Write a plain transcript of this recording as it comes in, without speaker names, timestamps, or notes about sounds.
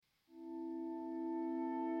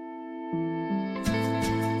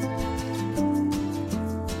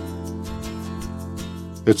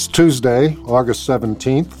It's Tuesday, August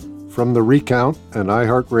 17th. From The Recount and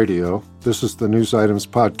iHeartRadio, this is the News Items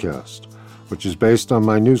Podcast, which is based on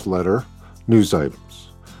my newsletter, News Items.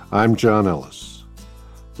 I'm John Ellis.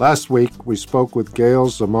 Last week, we spoke with Gayle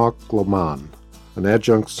Tzemach Lemmon, an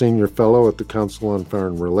adjunct senior fellow at the Council on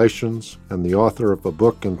Foreign Relations and the author of a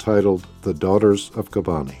book entitled The Daughters of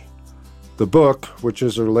Kobani. The book, which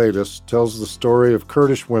is her latest, tells the story of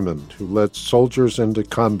Kurdish women who led soldiers into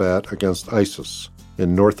combat against ISIS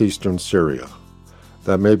in northeastern Syria.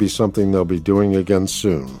 That may be something they'll be doing again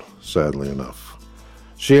soon, sadly enough.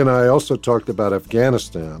 She and I also talked about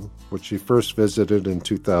Afghanistan, which she first visited in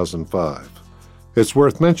 2005. It's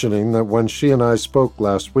worth mentioning that when she and I spoke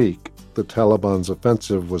last week, the Taliban's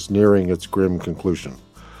offensive was nearing its grim conclusion,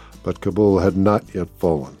 but Kabul had not yet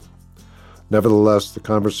fallen. Nevertheless, the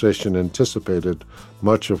conversation anticipated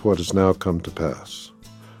much of what has now come to pass.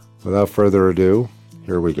 Without further ado,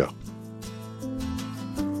 here we go.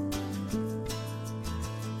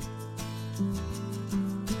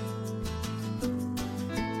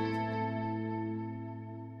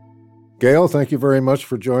 Gayle, thank you very much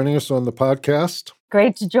for joining us on the podcast.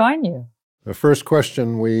 Great to join you. The first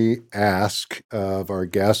question we ask of our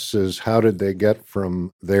guests is, how did they get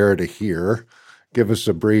from there to here? Give us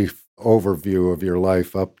a brief overview of your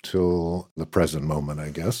life up till the present moment, I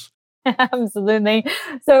guess. Absolutely.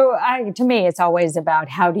 So to me, it's always about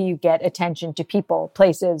how do you get attention to people,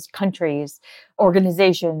 places, countries,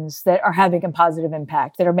 organizations that are having a positive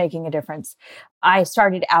impact, that are making a difference. I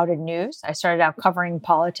started out in news. I started out covering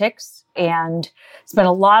politics and spent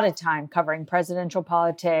a lot of time covering presidential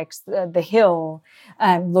politics, the Hill,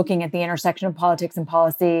 looking at the intersection of politics and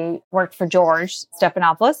policy. Worked for George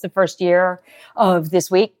Stephanopoulos the first year of This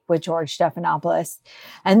Week with George Stephanopoulos.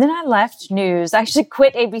 And then I left news. I actually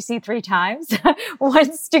quit ABC 3 times,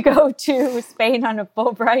 once to go to Spain on a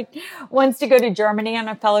Fulbright, once to go to Germany on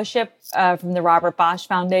a fellowship from the Robert Bosch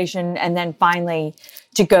Foundation, and then finally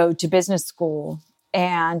to go to business school.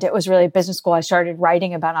 And it was really business school. I started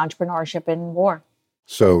writing about entrepreneurship and war.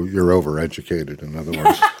 So you're overeducated, in other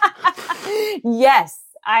words. Yes,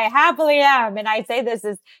 I happily am. And I say this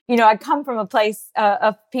is, I come from a place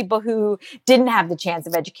of people who didn't have the chance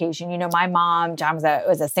of education. My mom, John,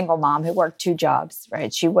 was a single mom who worked 2 jobs,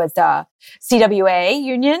 right? She was a CWA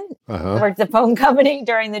union, worked at the phone company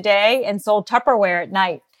during the day and sold Tupperware at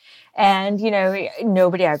night. And,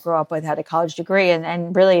 nobody I grew up with had a college degree.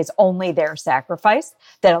 And really, it's only their sacrifice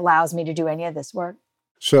that allows me to do any of this work.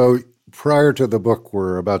 So prior to the book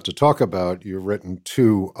we're about to talk about, you've written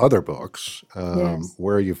 2 other books. Yes.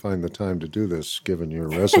 Where you find the time to do this, given your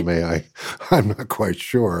resume, I'm not quite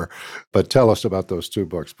sure. But tell us about those 2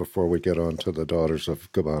 books before we get on to The Daughters of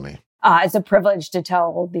Kobani. It's a privilege to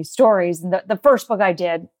tell these stories. And the first book I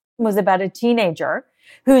did was about a teenager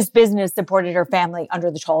whose business supported her family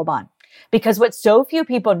under the Taliban. Because what so few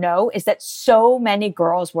people know is that so many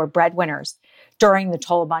girls were breadwinners during the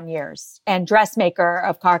Taliban years. And Dressmaker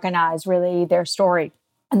of Karkhana is really their story.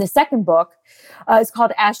 And the second book is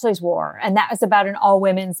called Ashley's War. And that was about an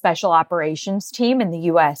all-women special operations team in the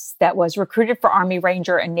U.S. that was recruited for Army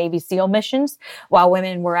Ranger and Navy SEAL missions, while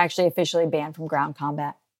women were actually officially banned from ground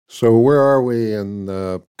combat. So where are we in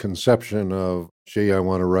the conception of, I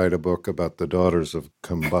want to write a book about the Daughters of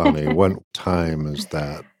Kobani? What time is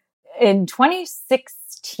that? In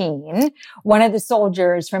 2016, one of the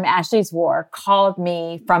soldiers from Ashley's War called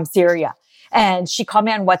me from Syria. And she called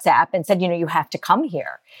me on WhatsApp and said, you have to come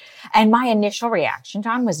here. And my initial reaction,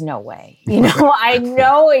 John, was no way. I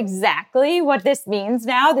know exactly what this means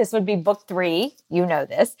now. This would be book 3. You know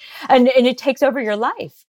this. And it takes over your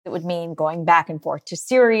life. It would mean going back and forth to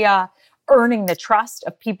Syria, earning the trust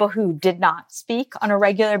of people who did not speak on a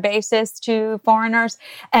regular basis to foreigners,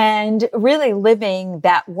 and really living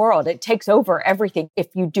that world. It takes over everything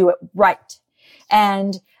if you do it right.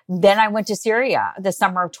 And then I went to Syria the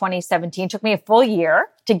summer of 2017. It took me a full year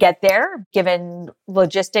to get there, given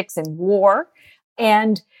logistics and war.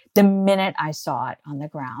 And the minute I saw it on the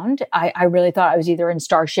ground, I really thought I was either in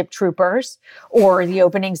Starship Troopers or the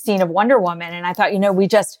opening scene of Wonder Woman. And I thought,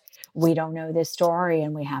 we don't know this story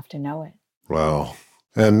and we have to know it. Wow.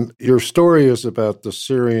 And your story is about the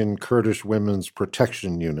Syrian Kurdish Women's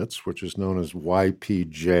Protection Units, which is known as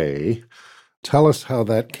YPJ. Tell us how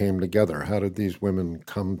that came together. How did these women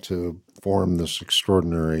come to form this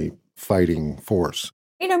extraordinary fighting force?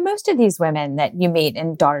 Most of these women that you meet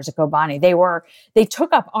in Daughters of Kobani, they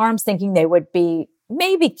took up arms thinking they would be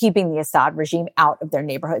maybe keeping the Assad regime out of their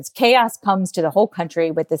neighborhoods. Chaos comes to the whole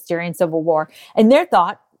country with the Syrian civil war. And their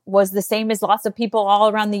thought was the same as lots of people all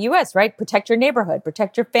around the U.S., right? Protect your neighborhood,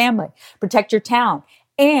 protect your family, protect your town.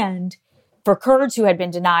 And for Kurds who had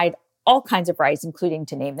been denied all kinds of rights, including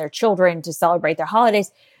to name their children, to celebrate their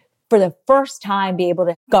holidays, for the first time be able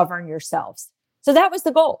to govern yourselves. So that was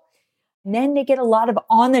the goal. And then they get a lot of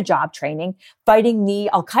on-the-job training fighting the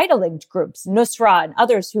Al-Qaeda-linked groups, Nusra and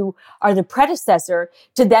others who are the predecessor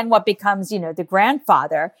to then what becomes, the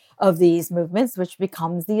grandfather of these movements, which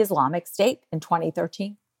becomes the Islamic State in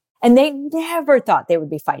 2013. And they never thought they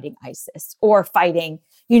would be fighting ISIS or fighting,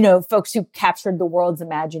 folks who captured the world's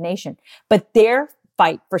imagination. But their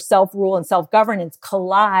fight for self-rule and self-governance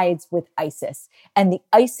collides with ISIS and the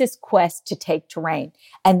ISIS quest to take terrain.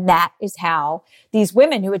 And that is how these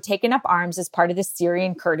women who had taken up arms as part of the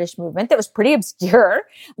Syrian Kurdish movement that was pretty obscure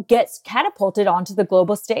gets catapulted onto the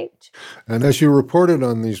global stage. And as you reported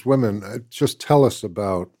on these women, just tell us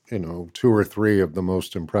about, 2 or 3 of the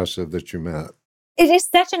most impressive that you met. It is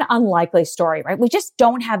such an unlikely story, right? We just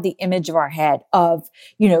don't have the image of our head of,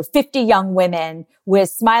 50 young women with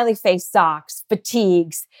smiley face socks,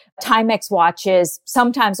 fatigues, Timex watches,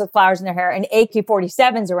 sometimes with flowers in their hair, and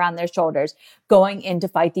AK-47s around their shoulders, going in to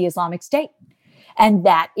fight the Islamic State. And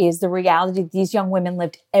that is the reality these young women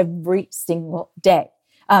lived every single day.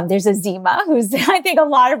 There's a Tzemach, who's, I think a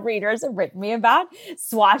lot of readers have written me about,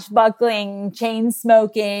 swashbuckling, chain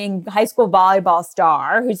smoking, high school volleyball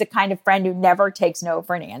star, who's the kind of friend who never takes no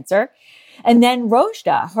for an answer. And then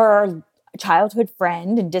Rojda, her childhood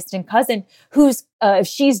friend and distant cousin, who's, if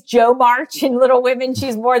she's Jo March in Little Women,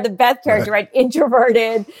 she's more the Beth character, right?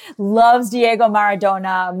 Introverted, loves Diego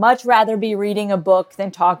Maradona, much rather be reading a book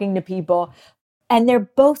than talking to people. And they're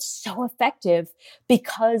both so effective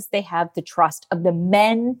because they have the trust of the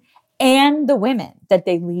men and the women that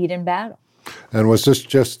they lead in battle. And was this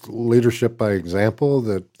just leadership by example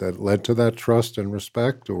that led to that trust and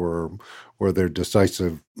respect, or were there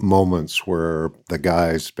decisive moments where the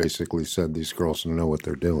guys basically said these girls know what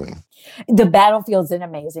they're doing? The battlefield's an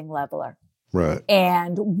amazing leveler. Right.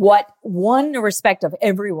 And what won the respect of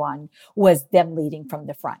everyone was them leading from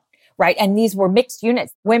the front. Right. And these were mixed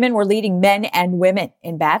units. Women were leading men and women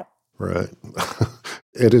in battle. Right.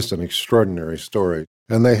 It is an extraordinary story.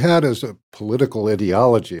 And they had as a political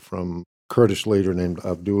ideology from a Kurdish leader named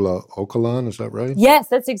Abdullah Öcalan. Is that right? Yes,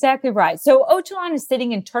 that's exactly right. So Öcalan is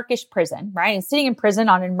sitting in Turkish prison, right? He's sitting in prison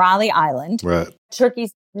on Imrali Island. Right.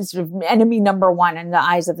 Turkey's sort of enemy number one in the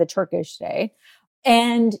eyes of the Turkish state.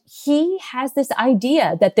 And he has this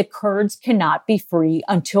idea that the Kurds cannot be free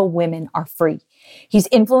until women are free. He's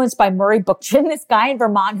influenced by Murray Bookchin, this guy in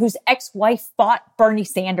Vermont whose ex-wife fought Bernie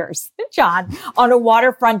Sanders, John, on a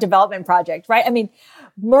waterfront development project, right? I mean,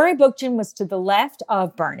 Murray Bookchin was to the left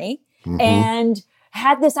of Bernie and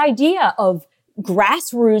had this idea of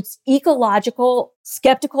grassroots, ecological,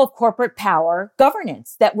 skeptical of corporate power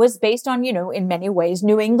governance that was based on, in many ways,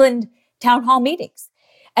 New England town hall meetings.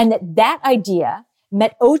 And that idea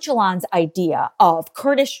met Öcalan's idea of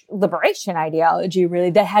Kurdish liberation ideology, really,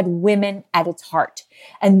 that had women at its heart.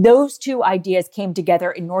 And those two ideas came together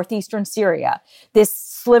in northeastern Syria, this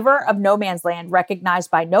sliver of no man's land recognized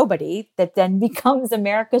by nobody that then becomes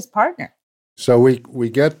America's partner. So we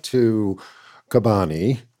get to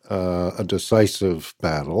Kobani, a decisive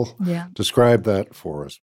battle. Yeah. Describe that for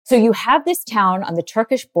us. So you have this town on the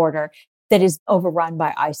Turkish border that is overrun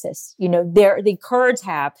by ISIS. The Kurds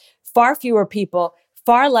have far fewer people,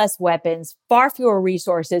 far less weapons, far fewer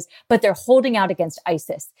resources, but they're holding out against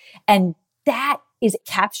ISIS. And that is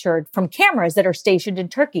captured from cameras that are stationed in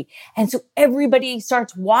Turkey. And so everybody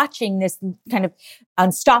starts watching this kind of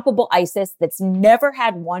unstoppable ISIS that's never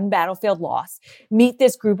had one battlefield loss meet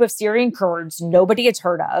this group of Syrian Kurds nobody has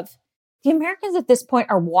heard of. The Americans at this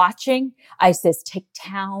point are watching ISIS take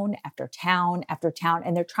town after town after town,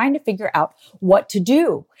 and they're trying to figure out what to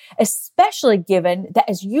do, especially given that,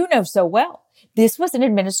 as you know so well, this was an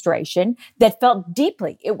administration that felt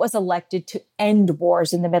deeply it was elected to end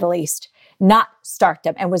wars in the Middle East, not start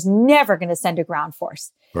them, and was never going to send a ground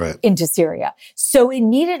force into Syria. So it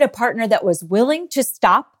needed a partner that was willing to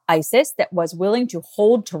stop ISIS, that was willing to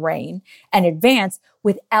hold terrain and advance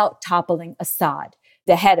without toppling Assad,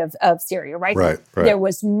 the head of Syria, right? Right. There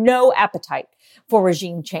was no appetite for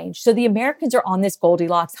regime change. So the Americans are on this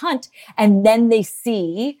Goldilocks hunt, and then they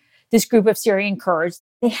see this group of Syrian Kurds.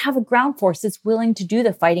 They have a ground force that's willing to do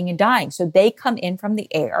the fighting and dying. So they come in from the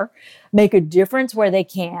air, make a difference where they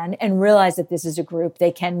can, and realize that this is a group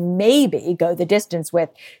they can maybe go the distance with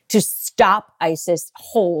to stop ISIS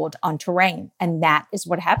hold on terrain. And that is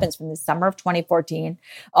what happens from the summer of 2014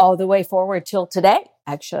 all the way forward till today,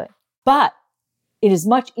 actually. But it is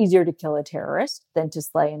much easier to kill a terrorist than to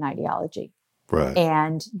slay an ideology. Right.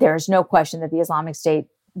 And there's no question that the Islamic State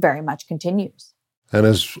very much continues. And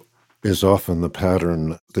as is often the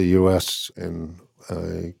pattern, the U.S. in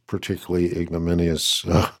a particularly ignominious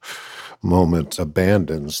moment,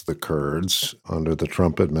 abandons the Kurds under the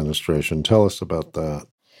Trump administration. Tell us about that.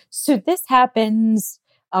 So this happens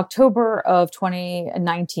October of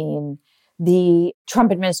 2019. The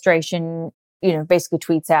Trump administration, basically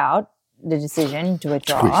tweets out the decision to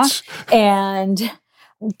withdraw. Tweets. And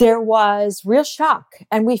there was real shock.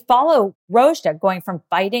 And we follow Rojda going from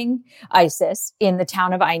fighting ISIS in the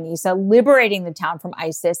town of Ain Issa, liberating the town from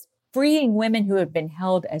ISIS, freeing women who had been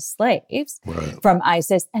held as slaves from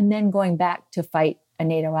ISIS, and then going back to fight a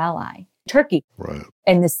NATO ally, Turkey,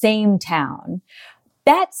 in the same town.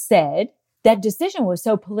 That said, that decision was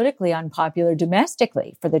so politically unpopular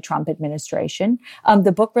domestically for the Trump administration.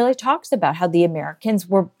 The book really talks about how the Americans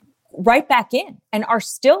were right back in and are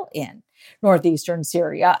still in northeastern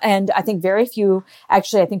Syria. And I think very few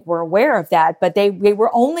actually, I think, were aware of that, but they were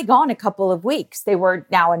only gone a couple of weeks. They were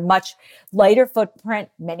now in much lighter footprint,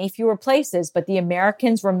 many fewer places, but the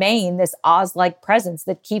Americans remain this Oz-like presence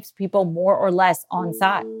that keeps people more or less on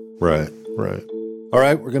side. Right. All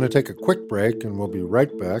right, we're going to take a quick break, and we'll be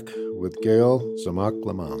right back with Gayle, Tzemach,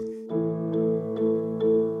 Lemmon.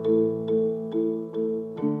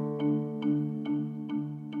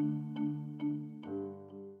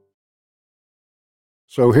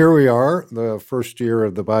 So here we are, the first year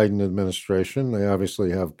of the Biden administration. They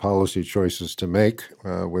obviously have policy choices to make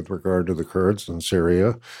with regard to the Kurds in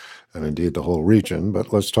Syria and indeed the whole region.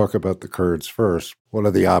 But let's talk about the Kurds first. What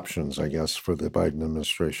are the options, I guess, for the Biden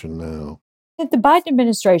administration now? The Biden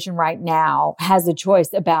administration right now has a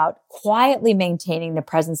choice about quietly maintaining the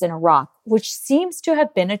presence in Iraq, which seems to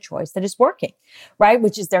have been a choice that is working, right?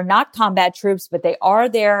 Which is they're not combat troops, but they are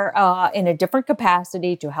there in a different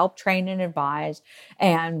capacity to help train and advise.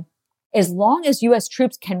 And as long as U.S.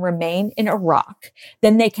 troops can remain in Iraq,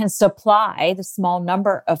 then they can supply the small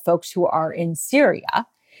number of folks who are in Syria,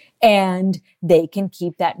 and they can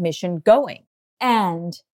keep that mission going.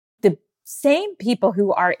 And the same people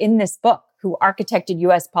who are in this book, who architected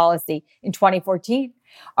U.S. policy in 2014,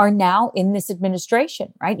 are now in this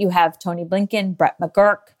administration, right? You have Tony Blinken, Brett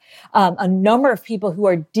McGurk, a number of people who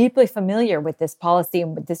are deeply familiar with this policy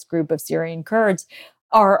and with this group of Syrian Kurds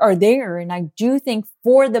are there. And I do think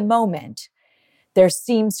for the moment, there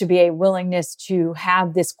seems to be a willingness to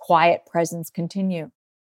have this quiet presence continue.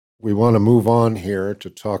 We want to move on here to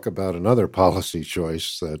talk about another policy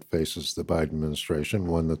choice that faces the Biden administration,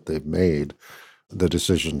 one that they've made, the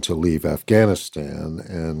decision to leave Afghanistan.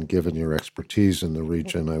 And given your expertise in the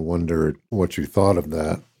region, I wondered what you thought of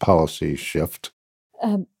that policy shift.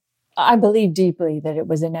 I believe deeply that it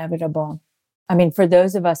was inevitable. I mean, for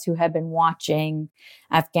those of us who have been watching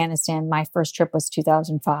Afghanistan, my first trip was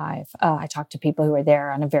 2005. I talked to people who were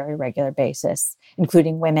there on a very regular basis,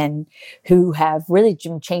 including women who have really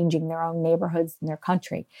been changing their own neighborhoods in their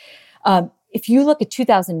country. If you look at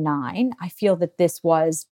 2009, I feel that this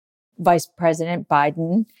was Vice President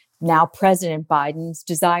Biden, now President Biden's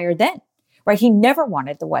desire then, right? He never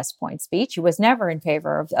wanted the West Point speech. He was never in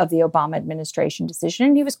favor of the Obama administration decision.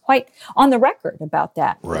 And he was quite on the record about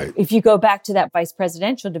that. Right. If you go back to that vice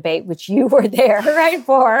presidential debate, which you were there, right,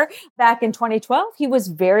 for back in 2012, he was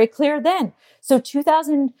very clear then. So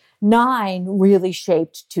 2009 really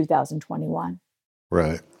shaped 2021.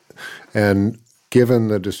 Right. And given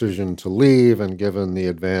the decision to leave and given the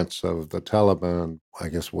advance of the Taliban, I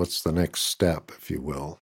guess what's the next step, if you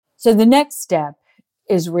will? So the next step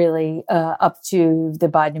is really up to the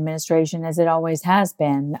Biden administration, as it always has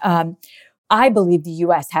been. I believe the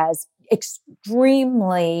U.S. has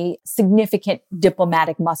extremely significant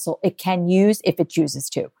diplomatic muscle it can use if it chooses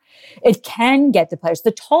to. It can get the players.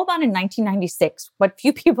 The Taliban in 1996, what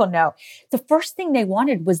few people know, the first thing they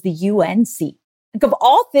wanted was the UN seat. Like, of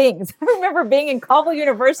all things, I remember being in Kabul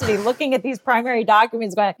University looking at these primary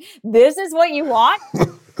documents going, this is what you want?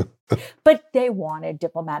 But they wanted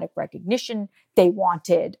diplomatic recognition. They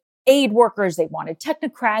wanted aid workers. They wanted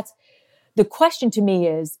technocrats. The question to me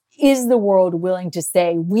is the world willing to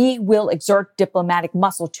say we will exert diplomatic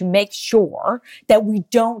muscle to make sure that we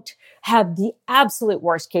don't have the absolute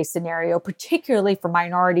worst case scenario, particularly for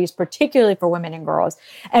minorities, particularly for women and girls,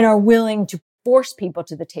 and are willing to force people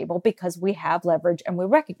to the table because we have leverage and we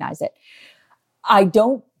recognize it. I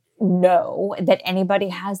don't know that anybody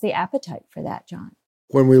has the appetite for that, John.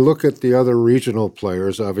 When we look at the other regional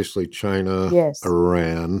players, obviously China, yes.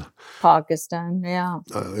 Iran. Pakistan, yeah.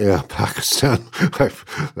 Pakistan.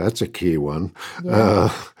 That's a key one.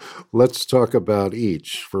 Yeah. Let's talk about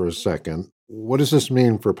each for a second. What does this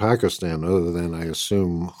mean for Pakistan, other than, I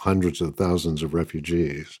assume, hundreds of thousands of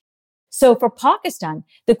refugees? So for Pakistan,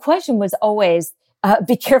 the question was always,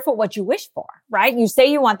 be careful what you wish for, right? You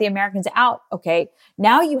say you want the Americans out. Okay,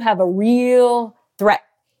 now you have a real threat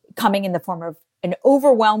coming in the form of an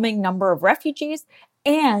overwhelming number of refugees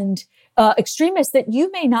and extremists that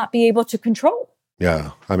you may not be able to control.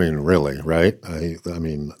 Yeah, I mean, really, right? I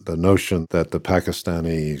mean, the notion that the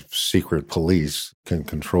Pakistani secret police can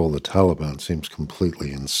control the Taliban seems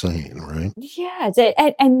completely insane, right? Yeah,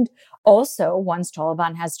 and also once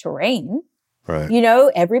Taliban has terrain, Right.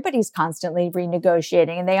 Everybody's constantly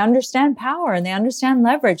renegotiating, and they understand power, and they understand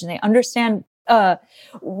leverage, and they understand. I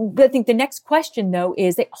think the next question, though,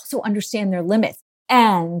 is they also understand their limits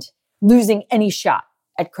and losing any shot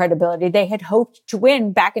at credibility they had hoped to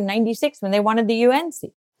win back in '96 when they wanted the UN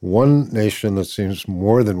seat. One nation that seems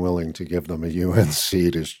more than willing to give them a UN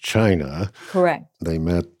seat is China. Correct. They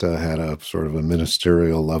had a sort of a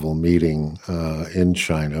ministerial level meeting in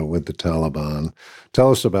China with the Taliban. Tell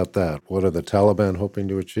us about that. What are the Taliban hoping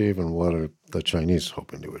to achieve, and what are the Chinese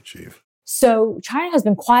hoping to achieve? So China has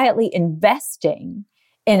been quietly investing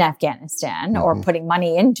in Afghanistan or putting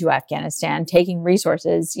money into Afghanistan, taking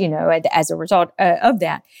resources, as a result of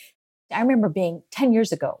that. I remember being 8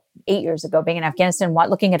 years ago, being in Afghanistan,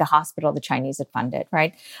 looking at a hospital the Chinese had funded,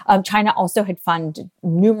 right? China also had funded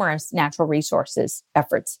numerous natural resources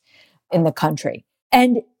efforts in the country.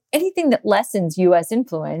 And anything that lessens U.S.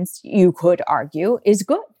 influence, you could argue, is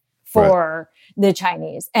good for the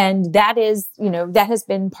Chinese. And that is, that has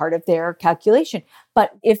been part of their calculation.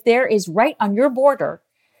 But if there is right on your border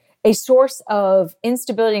a source of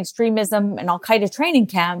instability, extremism, and Al-Qaeda training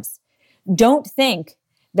camps, don't think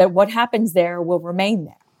that what happens there will remain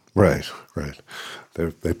there. Right.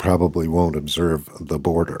 They probably won't observe the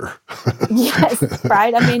border. Yes,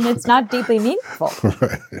 right. I mean, it's not deeply meaningful.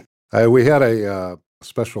 Right. We had a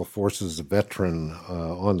Special Forces veteran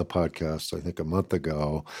on the podcast, I think a month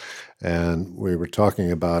ago, and we were talking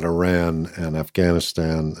about Iran and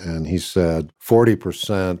Afghanistan, and he said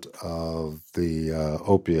 40% of the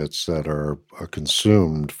opiates that are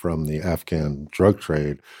consumed from the Afghan drug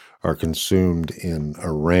trade are consumed in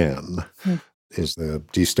Iran. Is the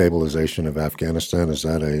destabilization of Afghanistan, is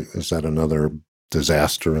that another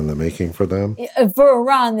disaster in the making for them? For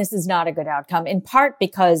Iran, this is not a good outcome, in part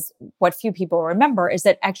because what few people remember is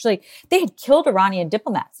that actually they had killed Iranian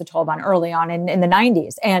diplomats, the Taliban, early on in the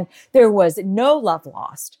 90s. And there was no love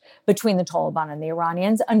lost between the Taliban and the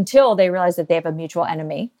Iranians until they realized that they have a mutual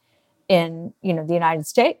enemy in, the United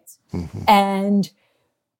States. And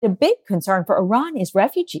the big concern for Iran is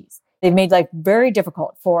refugees. They've made life very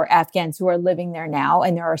difficult for Afghans who are living there now,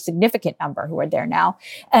 and there are a significant number who are there now.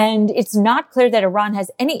 And it's not clear that Iran has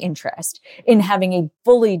any interest in having a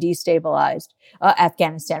fully destabilized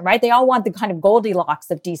Afghanistan, right? They all want the kind of Goldilocks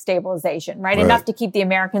of destabilization, right? Enough to keep the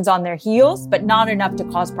Americans on their heels, but not enough to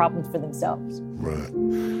cause problems for themselves. Right.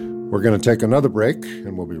 We're going to take another break,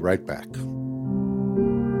 and we'll be right back.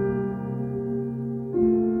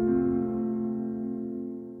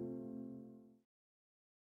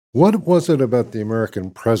 What was it about the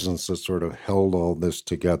American presence that sort of held all this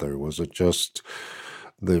together? Was it just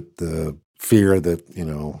the fear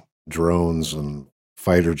that, drones and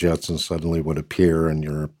fighter jets and suddenly would appear and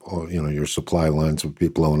your supply lines would be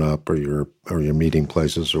blown up or your meeting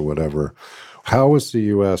places or whatever? How was the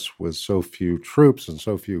U.S. with so few troops and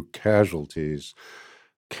so few casualties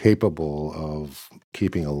capable of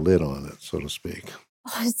keeping a lid on it, so to speak?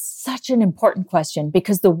 Oh, it's such an important question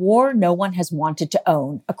because the war no one has wanted to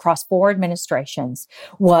own across 4 administrations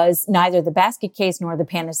was neither the basket case nor the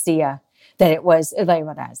panacea that it was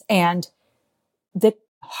labeled as. And the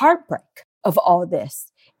heartbreak of all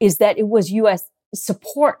this is that it was U.S.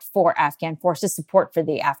 support for Afghan forces, support for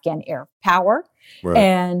the Afghan air power,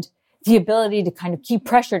 and the ability to kind of keep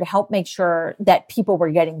pressure to help make sure that people were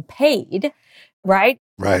getting paid, right,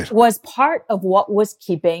 was part of what was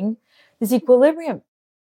keeping this equilibrium.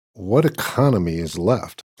 What economy is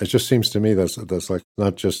left? It just seems to me that's like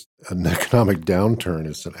not just an economic downturn,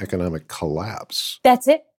 it's an economic collapse. That's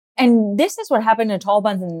it. And this is what happened to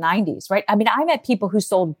Taliban in the 90s, right? I mean, I met people who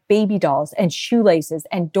sold baby dolls and shoelaces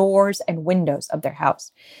and doors and windows of their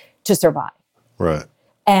house to survive. Right.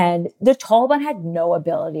 And the Taliban had no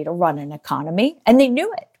ability to run an economy, and they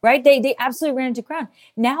knew it, right? They absolutely ran into ground.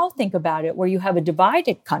 Now think about it where you have a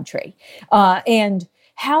divided country, and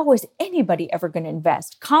how was anybody ever going to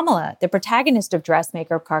invest? Kamala, the protagonist of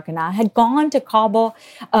Dressmaker of Karkana, had gone to Kabul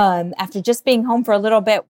after just being home for a little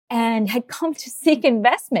bit and had come to seek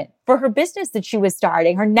investment for her business that she was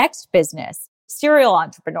starting, her next business, serial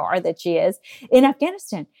entrepreneur that she is, in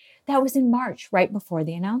Afghanistan. That was in March, right before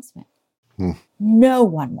the announcement. No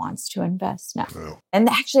one wants to invest now. No. And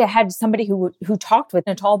actually, I had somebody who talked with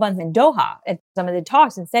the Taliban in Doha at some of the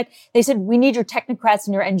talks and they said, we need your technocrats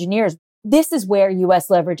and your engineers. this is where U.S.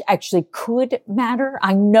 leverage actually could matter.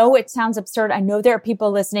 I know it sounds absurd. I know there are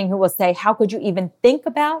people listening who will say, how could you even think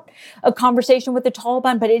about a conversation with the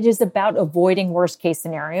Taliban? But it is about avoiding worst case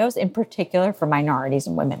scenarios, in particular for minorities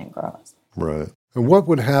and women and girls. Right. And what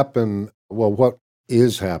would happen, well, what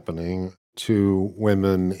is happening to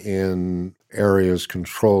women in areas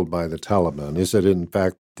controlled by the Taliban? Is it, in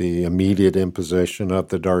fact, the immediate imposition of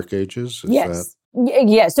the Dark Ages? Yes.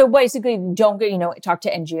 Yeah. So basically, don't go, talk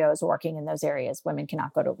to NGOs working in those areas. Women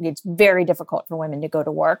cannot it's very difficult for women to go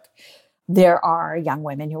to work. There are young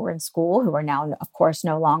women who were in school who are now, of course,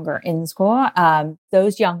 no longer in school.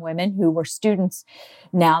 Those young women who were students,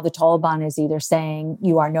 now the Taliban is either saying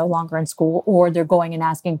you are no longer in school, or they're going and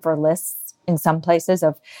asking for lists in some places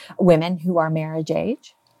of women who are marriage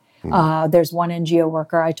age. There's one NGO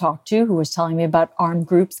worker I talked to who was telling me about armed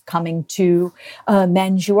groups coming to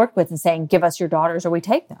men she worked with and saying, give us your daughters or we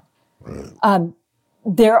take them. Right.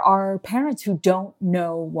 There are parents who don't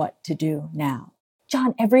know what to do now.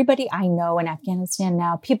 John, everybody I know in Afghanistan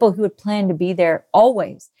now, people who had planned to be there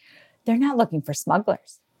always, they're not looking for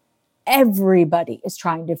smugglers. Everybody is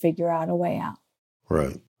trying to figure out a way out.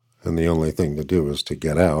 Right. And the only thing to do is to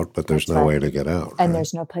get out, but there's no way to get out. And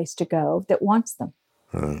there's no place to go that wants them.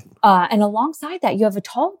 Right. And alongside that, you have a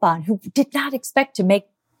Taliban who did not expect to make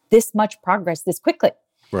this much progress this quickly.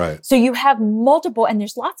 Right. So you have multiple, and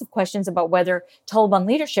there's lots of questions about whether Taliban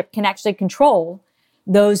leadership can actually control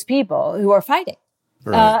those people who are fighting.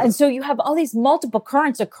 Right. And so you have all these multiple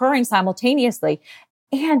currents occurring simultaneously,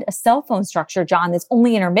 and a cell phone structure, John, that's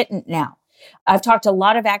only intermittent now. I've talked to a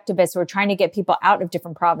lot of activists who are trying to get people out of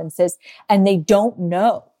different provinces, and they don't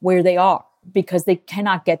know where they are because they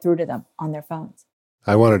cannot get through to them on their phones.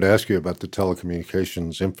 I wanted to ask you about the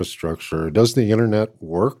telecommunications infrastructure. Does the internet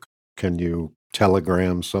work? Can you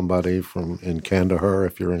telegram somebody from in Kandahar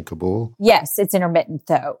if you're in Kabul? Yes, it's intermittent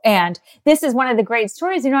though. And this is one of the great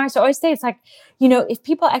stories. I always say it's like, if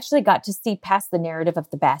people actually got to see past the narrative of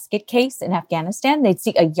the basket case in Afghanistan, they'd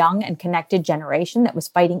see a young and connected generation that was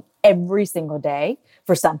fighting every single day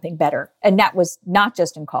for something better. And that was not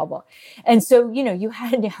just in Kabul. And so, you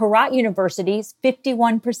had Herat University's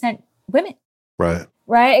 51% women. Right.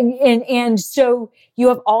 Right. And so you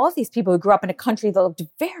have all of these people who grew up in a country that looked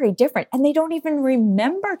very different, and they don't even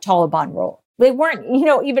remember Taliban rule. They weren't,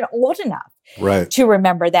 even old enough to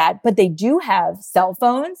remember that. But they do have cell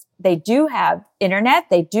phones. They do have internet.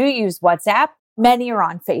 They do use WhatsApp. Many are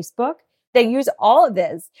on Facebook. They use all of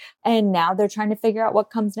this. And now they're trying to figure out what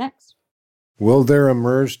comes next. Will there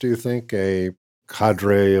emerge, do you think, a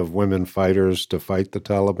cadre of women fighters to fight the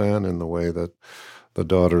Taliban in the way that the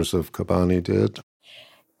daughters of Kobani did?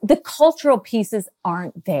 The cultural pieces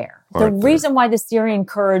aren't there. The reason why the Syrian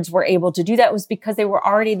Kurds were able to do that was because they were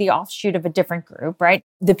already the offshoot of a different group, right?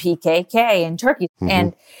 The PKK in Turkey. Mm-hmm.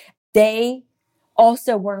 And they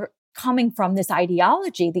also were coming from this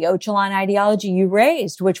ideology, the Öcalan ideology you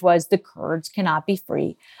raised, which was the Kurds cannot be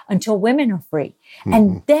free until women are free. Mm-hmm.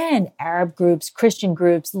 And then Arab groups, Christian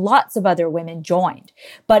groups, lots of other women joined.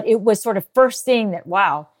 But it was sort of first seeing that,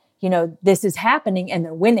 wow, this is happening and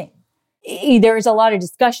they're winning. There is a lot of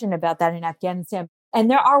discussion about that in Afghanistan. And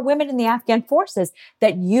there are women in the Afghan forces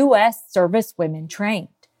that U.S. service women trained.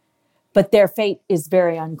 But their fate is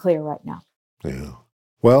very unclear right now. Yeah.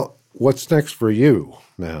 Well, what's next for you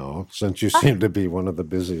now, since you seem to be one of the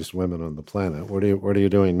busiest women on the planet? What are you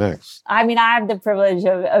doing next? I have the privilege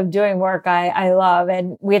of doing work I love.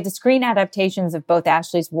 And we have the screen adaptations of both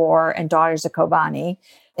Ashley's War and Daughters of Kobani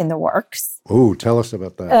in the works. Ooh, tell us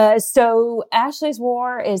about that. So Ashley's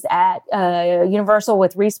War is at Universal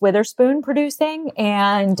with Reese Witherspoon producing.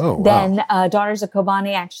 And then Daughters of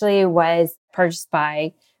Kobani actually was purchased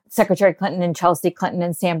by Secretary Clinton and Chelsea Clinton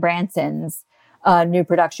and Sam Branson's new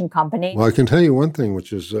production company. Well, I can tell you one thing,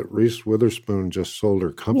 which is that Reese Witherspoon just sold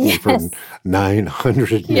her company for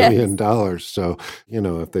 $900 million. So,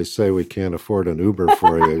 if they say we can't afford an Uber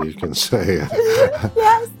for you, you can say,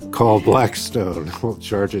 call Blackstone. We'll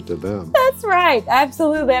charge it to them. That's right.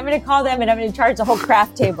 Absolutely. I'm going to call them and I'm going to charge the whole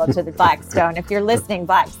craft table to the Blackstone. If you're listening,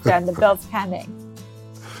 Blackstone, the bill's coming.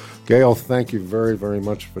 Gayle, thank you very, very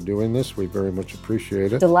much for doing this. We very much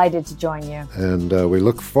appreciate it. Delighted to join you. And we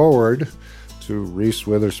look forward to Reese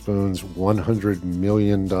Witherspoon's $100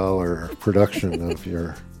 million production of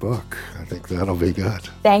your book. I think that'll be good.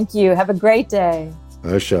 Thank you. Have a great day.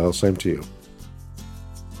 I shall. Same to you.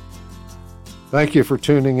 Thank you for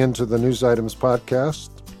tuning into the News Items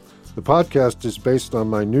podcast. The podcast is based on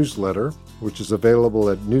my newsletter, which is available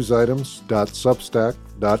at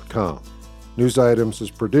newsitems.substack.com. News Items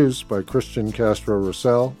is produced by Christian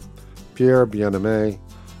Castro-Russell, Pierre Bien-Aimé,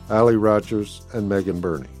 Ali Rogers, and Megan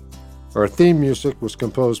Burney. Our theme music was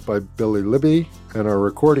composed by Billy Libby, and our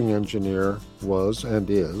recording engineer was and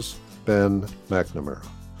is Ben McNamara.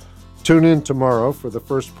 Tune in tomorrow for the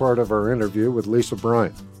first part of our interview with Lisa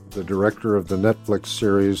Bryant, the director of the Netflix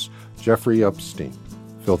series Jeffrey Epstein,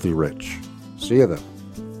 Filthy Rich. See you then.